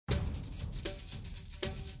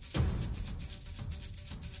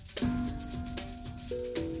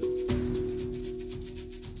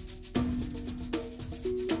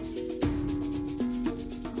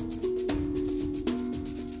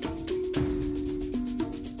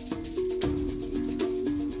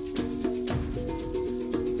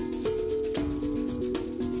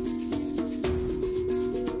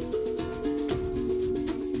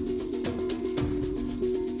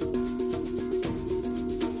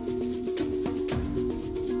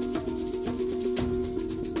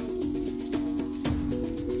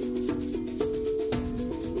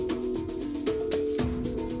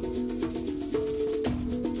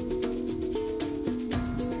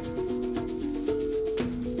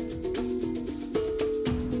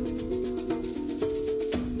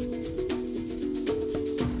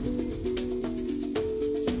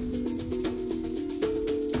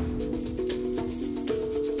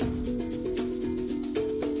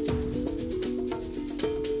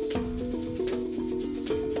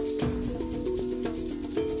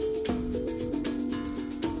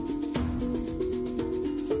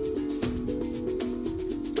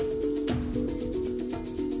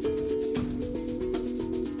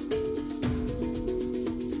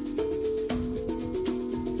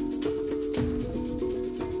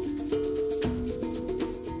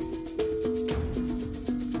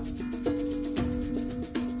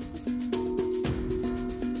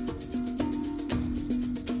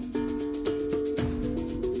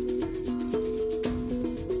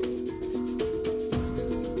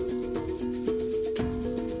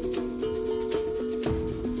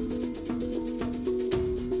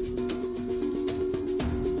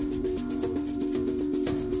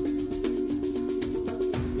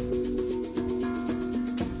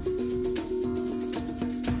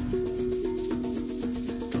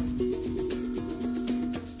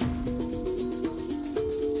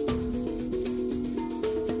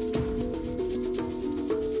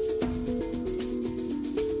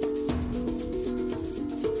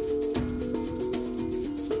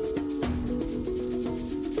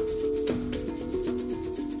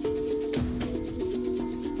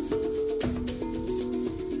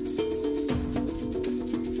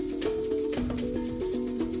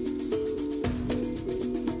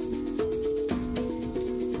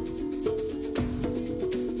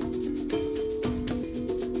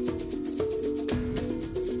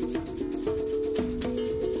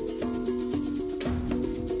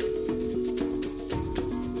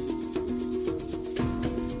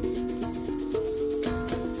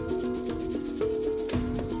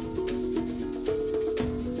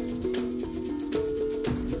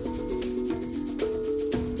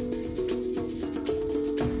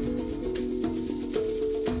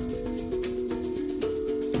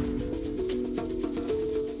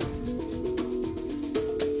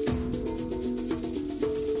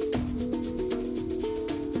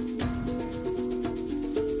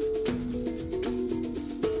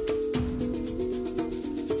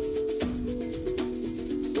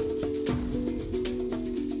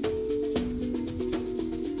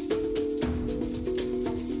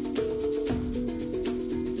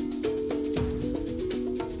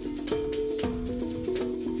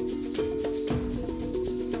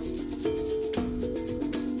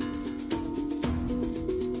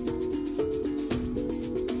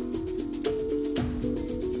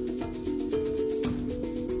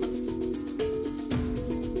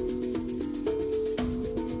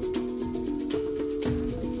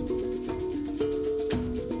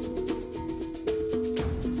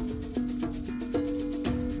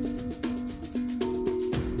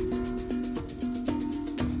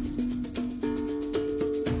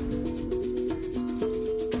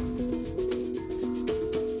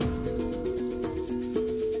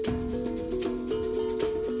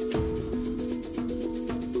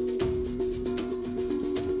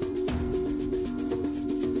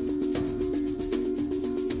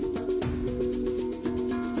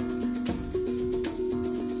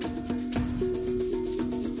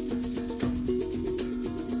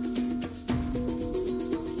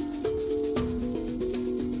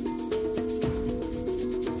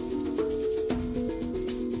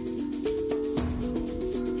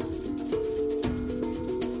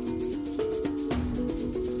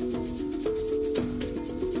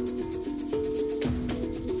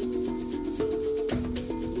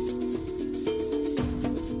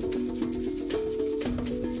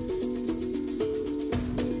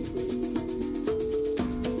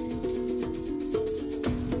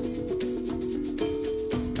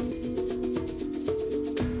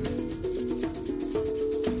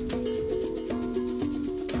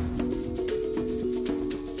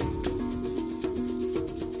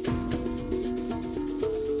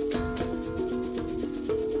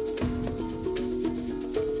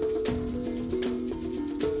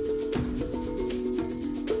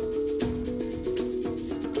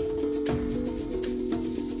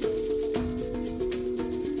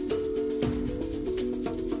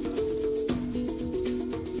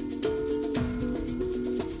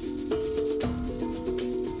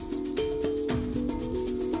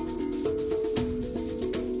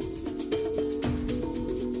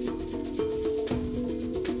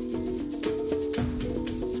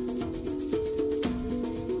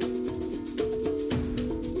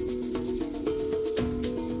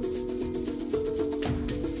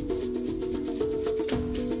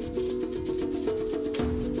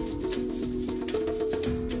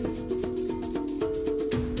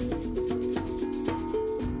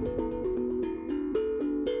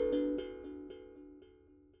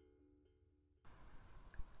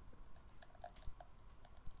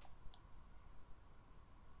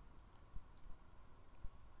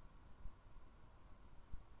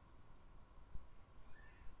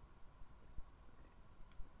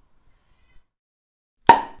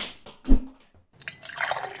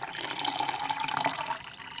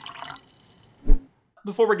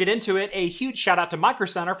Before we get into it, a huge shout out to Micro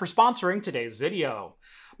Center for sponsoring today's video.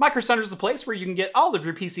 Micro Center is the place where you can get all of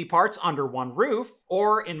your PC parts under one roof,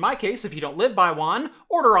 or in my case, if you don't live by one,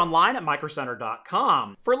 order online at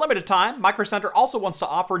microcenter.com. For a limited time, Micro Center also wants to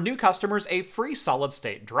offer new customers a free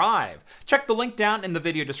solid-state drive. Check the link down in the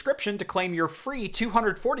video description to claim your free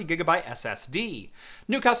 240GB SSD.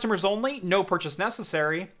 New customers only, no purchase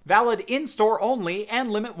necessary, valid in-store only,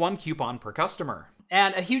 and limit 1 coupon per customer.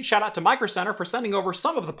 And a huge shout out to Micro Center for sending over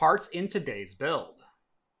some of the parts in today's build.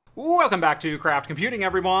 Welcome back to Craft Computing,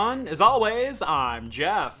 everyone. As always, I'm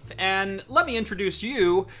Jeff, and let me introduce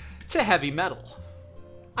you to heavy metal.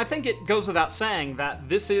 I think it goes without saying that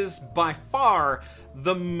this is by far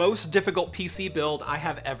the most difficult PC build I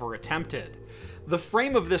have ever attempted. The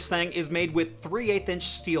frame of this thing is made with 3/8"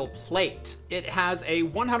 steel plate. It has a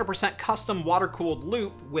 100% custom water-cooled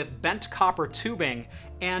loop with bent copper tubing,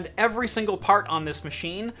 and every single part on this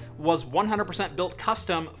machine was 100% built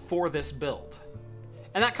custom for this build.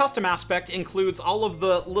 And that custom aspect includes all of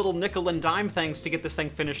the little nickel and dime things to get this thing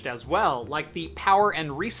finished as well, like the power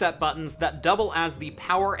and reset buttons that double as the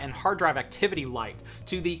power and hard drive activity light,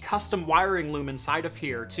 to the custom wiring loom inside of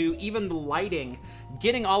here, to even the lighting.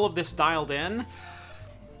 Getting all of this dialed in,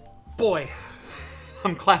 boy,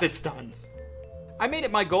 I'm glad it's done. I made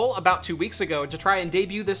it my goal about 2 weeks ago to try and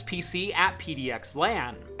debut this PC at PDX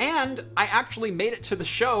LAN, and I actually made it to the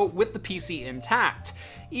show with the PC intact,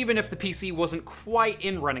 even if the PC wasn't quite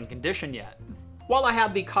in running condition yet. While I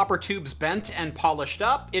had the copper tubes bent and polished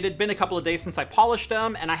up, it had been a couple of days since I polished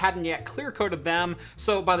them, and I hadn't yet clear coated them,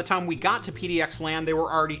 so by the time we got to PDX LAN, they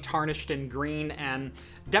were already tarnished and green and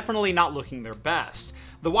definitely not looking their best.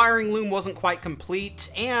 The wiring loom wasn't quite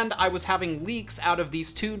complete, and I was having leaks out of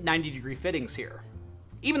these two 90-degree fittings here.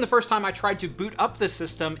 Even the first time I tried to boot up this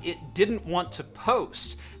system, it didn't want to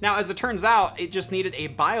post. Now, as it turns out, it just needed a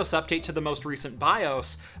BIOS update to the most recent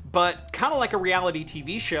BIOS, but kind of like a reality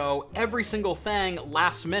TV show, every single thing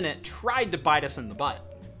last minute tried to bite us in the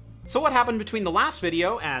butt. So what happened between the last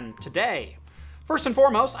video and today? First and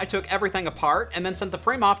foremost, I took everything apart and then sent the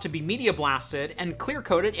frame off to be media blasted and clear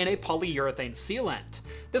coated in a polyurethane sealant.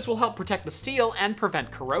 This will help protect the steel and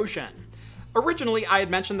prevent corrosion. Originally, I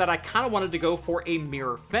had mentioned that I kind of wanted to go for a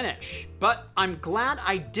mirror finish, but I'm glad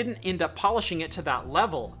I didn't end up polishing it to that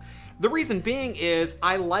level. The reason being is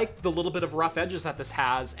I like the little bit of rough edges that this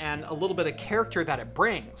has and a little bit of character that it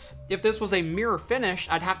brings. If this was a mirror finish,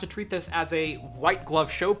 I'd have to treat this as a white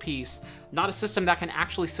glove showpiece, not a system that can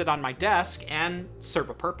actually sit on my desk and serve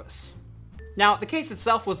a purpose. Now, the case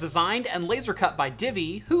itself was designed and laser cut by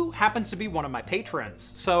Divi, who happens to be one of my patrons,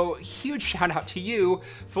 so huge shout out to you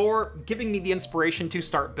for giving me the inspiration to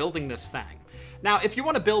start building this thing. Now, if you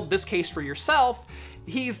want to build this case for yourself,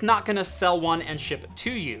 he's not going to sell one and ship it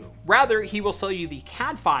to you. Rather, he will sell you the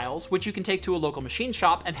CAD files, which you can take to a local machine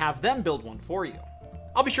shop and have them build one for you.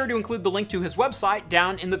 I'll be sure to include the link to his website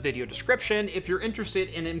down in the video description if you're interested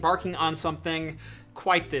in embarking on something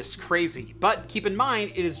quite this crazy. But keep in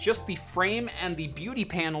mind, it is just the frame and the beauty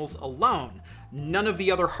panels alone. None of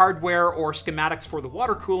the other hardware or schematics for the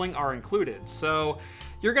water cooling are included, so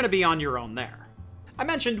you're going to be on your own there. I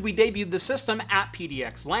mentioned we debuted the system at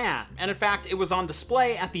PDX LAN, and in fact it was on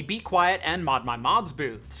display at the Be Quiet and Mod My Mods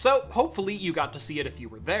booth, so hopefully you got to see it if you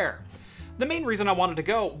were there. The main reason I wanted to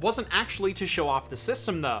go wasn't actually to show off the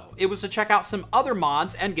system though, it was to check out some other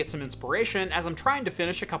mods and get some inspiration as I'm trying to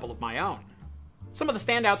finish a couple of my own. Some of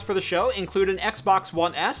the standouts for the show include an Xbox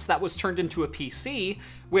One S that was turned into a PC,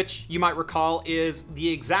 which you might recall is the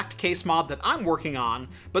exact case mod that I'm working on,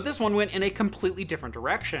 but this one went in a completely different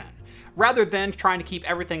direction. Rather than trying to keep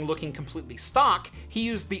everything looking completely stock, he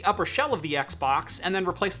used the upper shell of the Xbox and then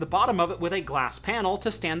replaced the bottom of it with a glass panel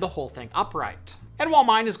to stand the whole thing upright. And while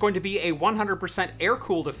mine is going to be a 100%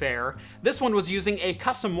 air-cooled affair, this one was using a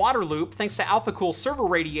custom water loop thanks to AlphaCool server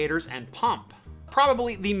radiators and pump.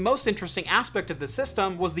 Probably the most interesting aspect of this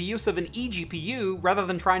system was the use of an eGPU rather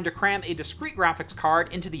than trying to cram a discrete graphics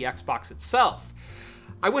card into the Xbox itself.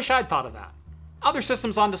 I wish I'd thought of that. Other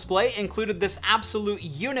systems on display included this absolute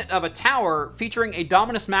unit of a tower featuring a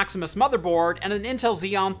Dominus Maximus motherboard and an Intel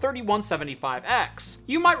Xeon 3175X.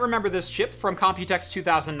 You might remember this chip from Computex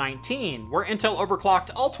 2019, where Intel overclocked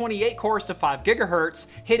all 28 cores to 5 GHz,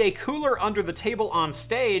 hid a cooler under the table on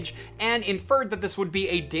stage, and inferred that this would be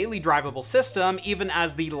a daily drivable system even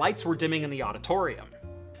as the lights were dimming in the auditorium.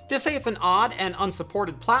 To say it's an odd and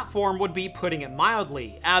unsupported platform would be putting it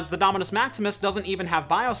mildly, as the Dominus Maximus doesn't even have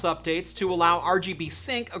BIOS updates to allow RGB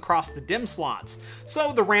sync across the DIMM slots,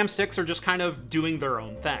 so the RAM sticks are just kind of doing their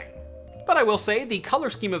own thing. But I will say the color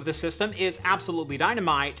scheme of this system is absolutely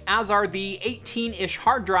dynamite, as are the 18-ish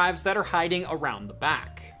hard drives that are hiding around the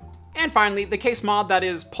back. And finally, the case mod that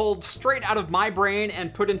is pulled straight out of my brain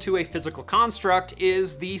and put into a physical construct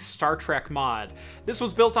is the Star Trek mod. This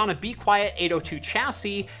was built on a Be Quiet 802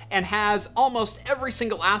 chassis and has almost every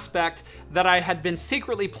single aspect that I had been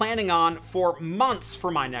secretly planning on for months for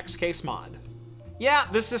my next case mod. Yeah,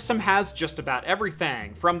 this system has just about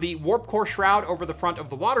everything, from the warp core shroud over the front of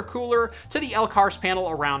the water cooler to the LCARS panel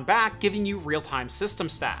around back giving you real-time system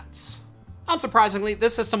stats. Unsurprisingly,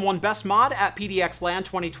 this system won Best Mod at PDX Land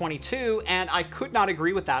 2022, and I could not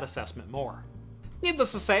agree with that assessment more.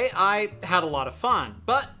 Needless to say, I had a lot of fun,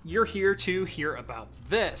 but you're here to hear about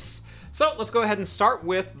this. So let's go ahead and start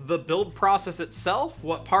with the build process itself,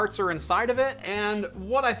 what parts are inside of it, and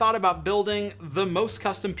what I thought about building the most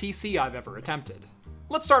custom PC I've ever attempted.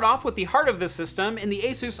 Let's start off with the heart of this system in the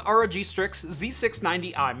Asus ROG Strix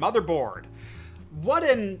Z690i motherboard. What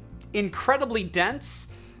an incredibly dense,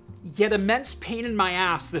 yet immense pain in my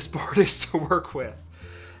ass this board is to work with.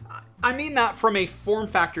 I mean that from a form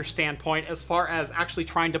factor standpoint as far as actually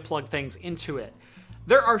trying to plug things into it.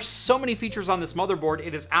 There are so many features on this motherboard,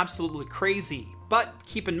 it is absolutely crazy. But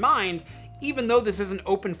keep in mind, even though this is an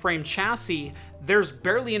open frame chassis, there's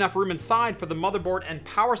barely enough room inside for the motherboard and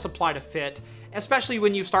power supply to fit, especially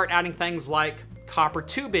when you start adding things like copper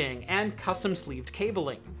tubing and custom sleeved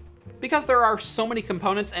cabling. Because there are so many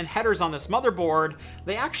components and headers on this motherboard,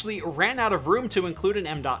 they actually ran out of room to include an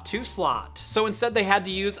M.2 slot, so instead they had to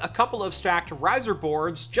use a couple of stacked riser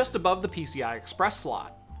boards just above the PCI Express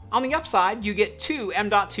slot. On the upside, you get two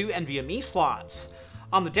M.2 NVMe slots.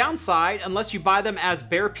 On the downside, unless you buy them as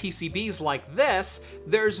bare PCBs like this,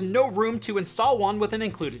 there's no room to install one with an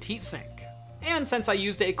included heatsink. And since I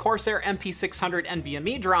used a Corsair MP600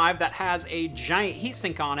 NVMe drive that has a giant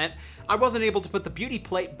heatsink on it, I wasn't able to put the beauty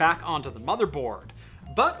plate back onto the motherboard.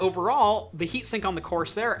 But overall, the heatsink on the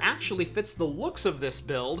Corsair actually fits the looks of this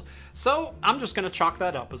build, so I'm just going to chalk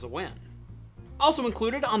that up as a win. Also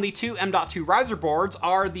included on the two M.2 riser boards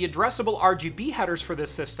are the addressable RGB headers for this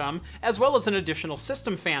system, as well as an additional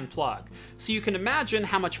system fan plug, so you can imagine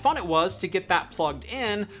how much fun it was to get that plugged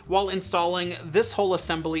in while installing this whole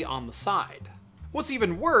assembly on the side. What's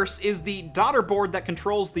even worse is the daughter board that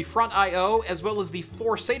controls the front I/O as well as the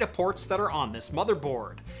 4 SATA ports that are on this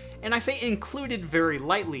motherboard. And I say included very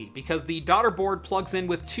lightly because the daughter board plugs in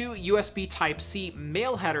with 2 USB Type-C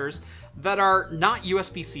male headers that are not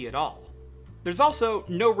USB-C at all. There's also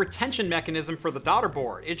no retention mechanism for the daughter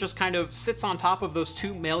board, it just kind of sits on top of those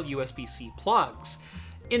 2 male USB-C plugs.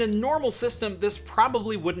 In a normal system, this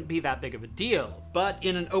probably wouldn't be that big of a deal, but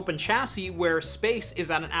in an open chassis where space is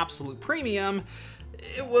at an absolute premium,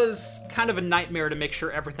 it was kind of a nightmare to make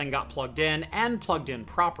sure everything got plugged in and plugged in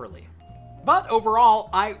properly. But overall,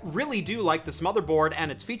 I really do like this motherboard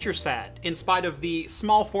and its feature set, in spite of the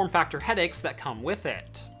small form factor headaches that come with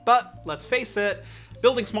it. But let's face it,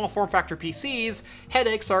 building small form factor PCs,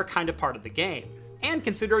 headaches are kind of part of the game. And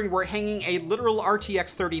considering we're hanging a literal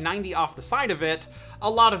RTX 3090 off the side of it, a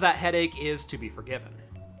lot of that headache is to be forgiven.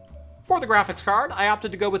 For the graphics card, I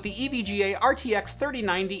opted to go with the EVGA RTX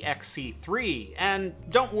 3090 XC3, and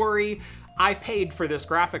don't worry, I paid for this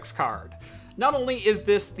graphics card. Not only is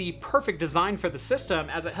this the perfect design for the system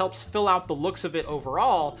as it helps fill out the looks of it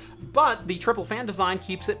overall, but the triple fan design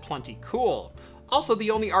keeps it plenty cool. Also,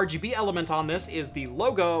 the only RGB element on this is the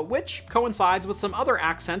logo, which coincides with some other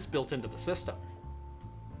accents built into the system.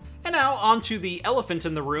 And now onto the elephant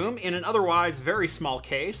in the room. In an otherwise very small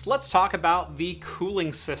case, let's talk about the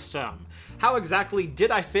cooling system. How exactly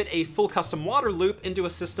did I fit a full custom water loop into a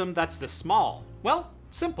system that's this small? Well,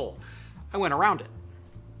 simple. I went around it.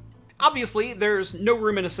 Obviously, there's no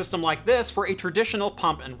room in a system like this for a traditional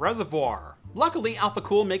pump and reservoir. Luckily,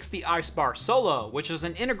 AlphaCool makes the Icebar Solo, which is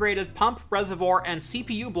an integrated pump, reservoir, and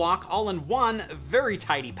CPU block all in one very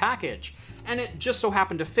tidy package, and it just so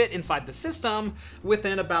happened to fit inside the system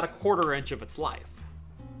within about a quarter inch of its life.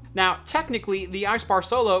 Now, technically, the Icebar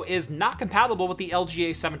Solo is not compatible with the LGA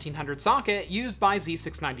 1700 socket used by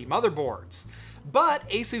Z690 motherboards. But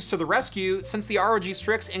Asus to the rescue, since the ROG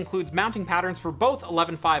Strix includes mounting patterns for both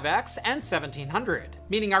 115X and 1700,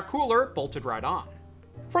 meaning our cooler bolted right on.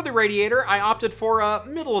 For the radiator, I opted for a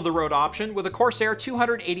middle-of-the-road option with a Corsair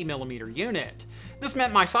 280mm unit. This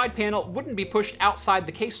meant my side panel wouldn't be pushed outside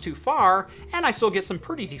the case too far, and I still get some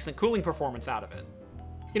pretty decent cooling performance out of it.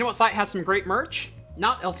 You know what site has some great merch?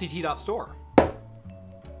 Not LTT.store.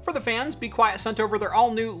 For the fans, Be Quiet sent over their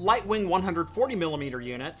all-new Lightwing 140mm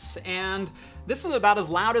units, and this is about as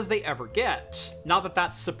loud as they ever get. Not that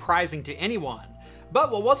that's surprising to anyone. But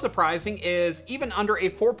what was surprising is, even under a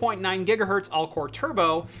 4.9 GHz all-core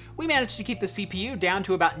turbo, we managed to keep the CPU down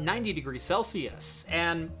to about 90 degrees Celsius.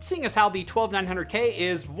 And seeing as how the 12900K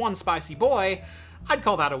is one spicy boy, I'd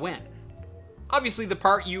call that a win. Obviously, the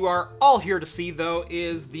part you are all here to see, though,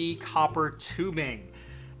 is the copper tubing.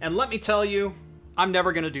 And let me tell you, I'm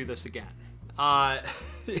never going to do this again.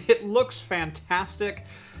 It looks fantastic,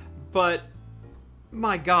 but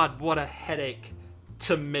my god, what a headache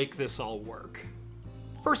to make this all work.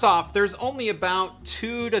 First off, there's only about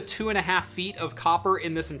 2 to 2.5 feet of copper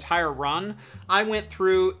in this entire run. I went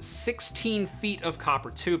through 16 feet of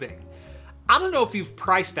copper tubing. I don't know if you've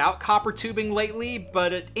priced out copper tubing lately,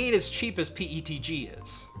 but it ain't as cheap as PETG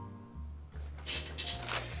is.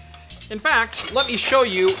 In fact, let me show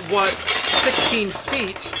you what 16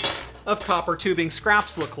 feet of copper tubing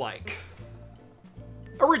scraps look like.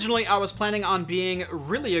 Originally, I was planning on being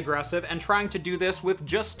really aggressive and trying to do this with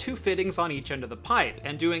just 2 fittings on each end of the pipe,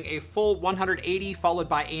 and doing a full 180 followed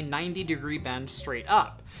by a 90-degree bend straight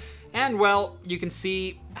up. And well, you can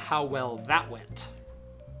see how well that went.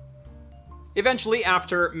 Eventually,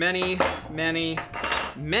 after many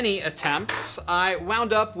attempts, I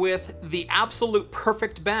wound up with the absolute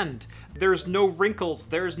perfect bend. There's no wrinkles,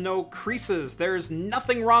 there's no creases, there's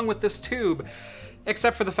nothing wrong with this tube,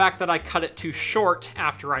 except for the fact that I cut it too short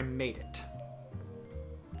after I made it.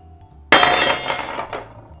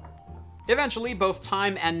 Eventually, both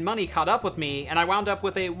time and money caught up with me, and I wound up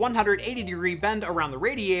with a 180-degree bend around the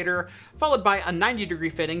radiator, followed by a 90-degree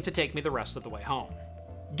fitting to take me the rest of the way home.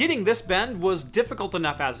 Getting this bend was difficult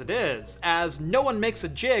enough as it is, as no one makes a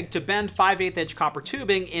jig to bend 5/8 inch copper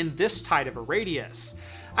tubing in this tight of a radius.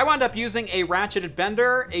 I wound up using a ratcheted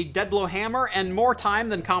bender, a dead blow hammer, and more time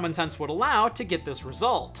than common sense would allow to get this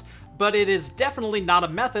result, but it is definitely not a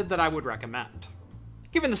method that I would recommend.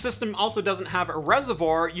 Given the system also doesn't have a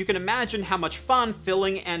reservoir, you can imagine how much fun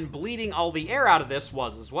filling and bleeding all the air out of this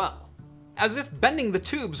was as well. As if bending the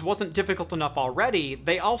tubes wasn't difficult enough already,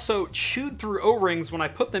 they also chewed through O-rings when I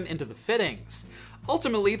put them into the fittings.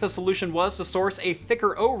 Ultimately, the solution was to source a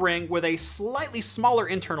thicker O-ring with a slightly smaller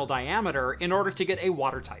internal diameter in order to get a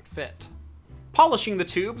watertight fit. Polishing the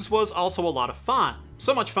tubes was also a lot of fun.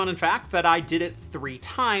 So much fun, in fact, that I did it 3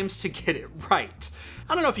 times to get it right.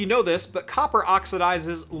 I don't know if you know this, but copper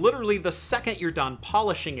oxidizes literally the second you're done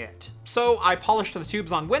polishing it. So I polished the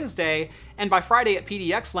tubes on Wednesday, and by Friday at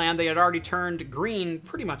PDX Land they had already turned green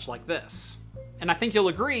pretty much like this. And I think you'll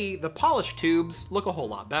agree, the polished tubes look a whole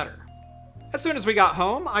lot better. As soon as we got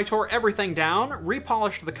home, I tore everything down,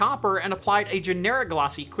 repolished the copper, and applied a generic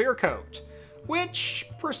glossy clear coat, which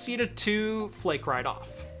proceeded to flake right off.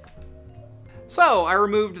 So I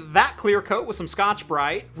removed that clear coat with some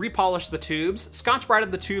Scotch-Brite, repolished the tubes, Scotch-Brited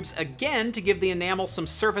the tubes again to give the enamel some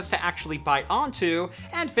surface to actually bite onto,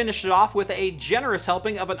 and finished it off with a generous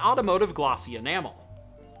helping of an automotive glossy enamel.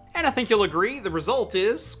 And I think you'll agree, the result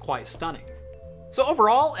is quite stunning. So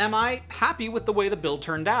overall, am I happy with the way the build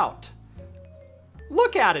turned out?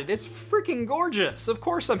 Look at it, it's freaking gorgeous. Of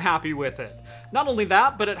course I'm happy with it. Not only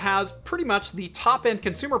that, but it has pretty much the top-end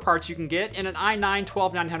consumer parts you can get in an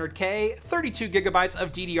i9-12900K, 32 gigabytes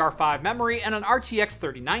of DDR5 memory, and an RTX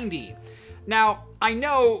 3090. Now, I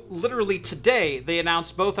know literally today they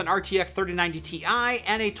announced both an RTX 3090 Ti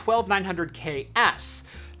and a 12900KS,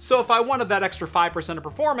 so if I wanted that extra 5% of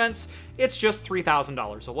performance, it's just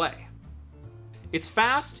 $3,000 away. It's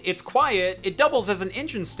fast, it's quiet, it doubles as an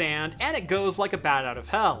engine stand, and it goes like a bat out of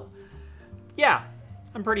hell. Yeah,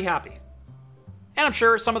 I'm pretty happy. And I'm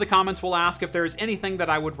sure some of the comments will ask if there's anything that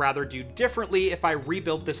I would rather do differently if I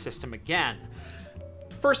rebuilt this system again.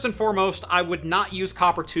 First and foremost, I would not use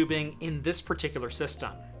copper tubing in this particular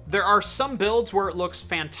system. There are some builds where it looks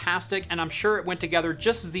fantastic, and I'm sure it went together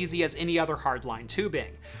just as easy as any other hardline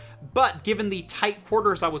tubing. But given the tight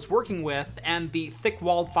quarters I was working with and the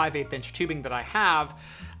thick-walled 5/8 inch tubing that I have,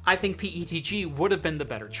 I think PETG would have been the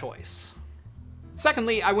better choice.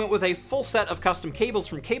 Secondly, I went with a full set of custom cables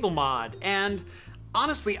from CableMod, and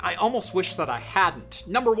honestly, I almost wish that I hadn't.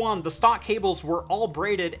 Number one, the stock cables were all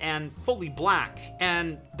braided and fully black,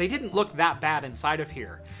 and they didn't look that bad inside of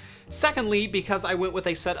here. Secondly, because I went with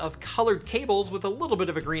a set of colored cables with a little bit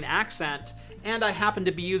of a green accent, and I happened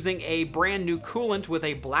to be using a brand new coolant with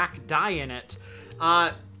a black dye in it,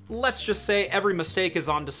 let's just say every mistake is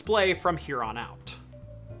on display from here on out.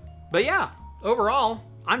 But yeah, overall,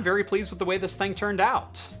 I'm very pleased with the way this thing turned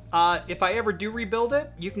out. If I ever do rebuild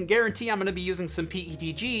it, you can guarantee I'm going to be using some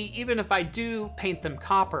PETG, even if I do paint them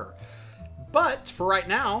copper. But for right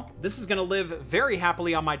now, this is going to live very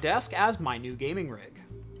happily on my desk as my new gaming rig.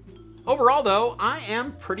 Overall though, I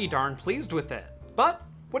am pretty darn pleased with it. But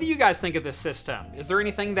what do you guys think of this system? Is there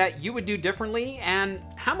anything that you would do differently? And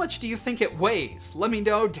how much do you think it weighs? Let me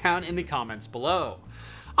know down in the comments below.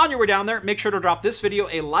 On your way down there, make sure to drop this video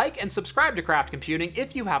a like and subscribe to Craft Computing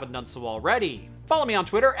if you haven't done so already. Follow me on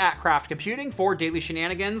Twitter at Craft Computing for daily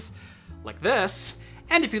shenanigans like this.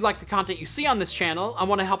 And if you like the content you see on this channel and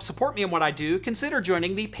want to help support me in what I do, consider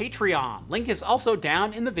joining the Patreon. Link is also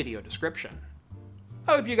down in the video description.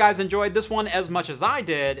 I hope you guys enjoyed this one as much as I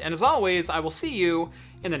did, and as always, I will see you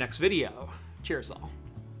in the next video. Cheers all.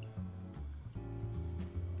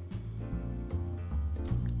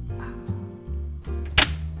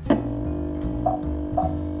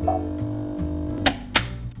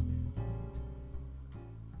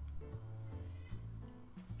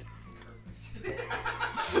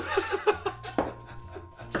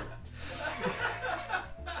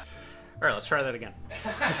 All right, let's try that again.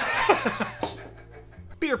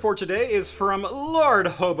 Beer for today is from Lord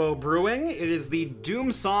Hobo Brewing. It is the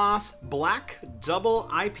Doom Sauce Black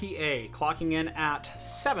IPA, clocking in at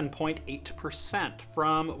 7.8%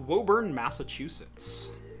 from Woburn,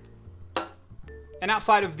 Massachusetts. And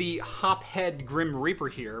outside of the Hophead Grim Reaper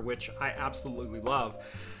here, which I absolutely love,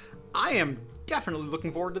 I am definitely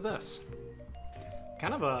looking forward to this.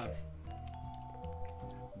 Kind of a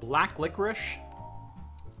black licorice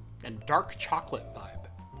and dark chocolate vibe.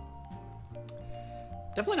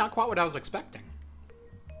 Definitely not quite what I was expecting.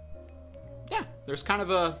 Yeah, there's kind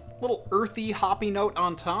of a little earthy, hoppy note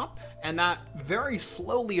on top, and that very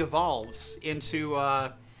slowly evolves into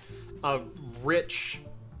a rich,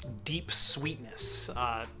 deep sweetness.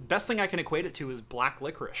 Best thing I can equate it to is black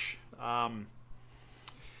licorice.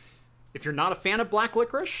 If you're not a fan of black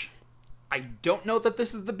licorice, I don't know that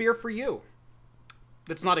this is the beer for you.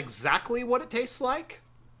 It's not exactly what it tastes like,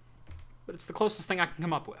 but it's the closest thing I can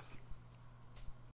come up with.